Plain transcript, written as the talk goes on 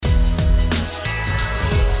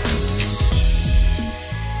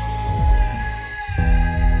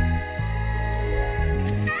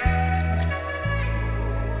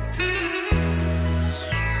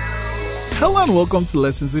Hello and welcome to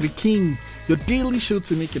Lessons with the King, your daily show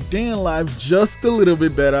to make your day in life just a little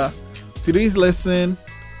bit better. Today's lesson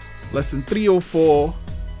 304,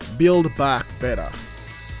 Build Back Better.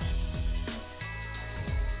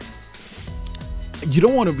 You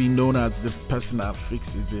don't want to be known as the person that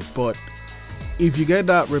fixes it, but if you get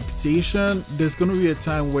that reputation, there's going to be a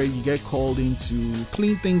time where you get called in to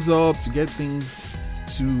clean things up, to get things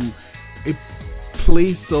to a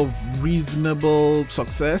place of reasonable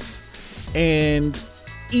success, and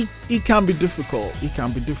it can be difficult.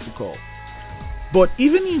 But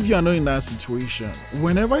even if you are not in that situation,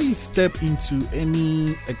 whenever you step into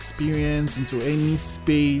any experience, into any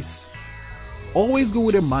space, always go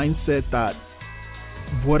with a mindset that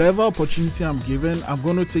whatever opportunity I'm given, I'm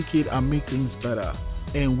going to take it and make things better.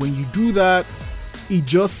 And when you do that, it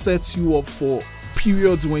just sets you up for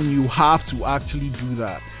periods when you have to actually do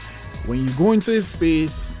that. When you go into a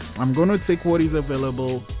space, I'm going to take what is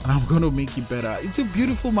available and I'm going to make it better. It's a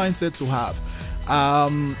beautiful mindset to have.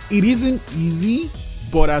 It isn't easy,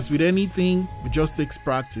 but as with anything, it just takes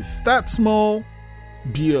practice. Start small,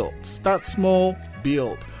 build.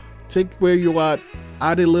 Take where you are,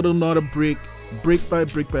 add a little another brick by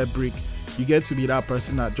brick. You get to be that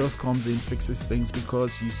person that just comes in, fixes things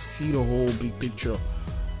because you see the whole big picture.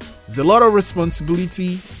 It's a lot of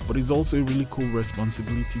responsibility, but it's also a really cool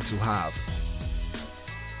responsibility to have.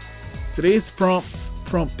 Today's prompt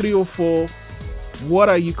 304, what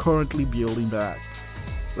are you currently building back?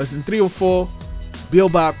 Lesson 304,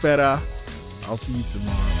 build back better. I'll see you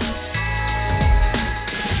tomorrow.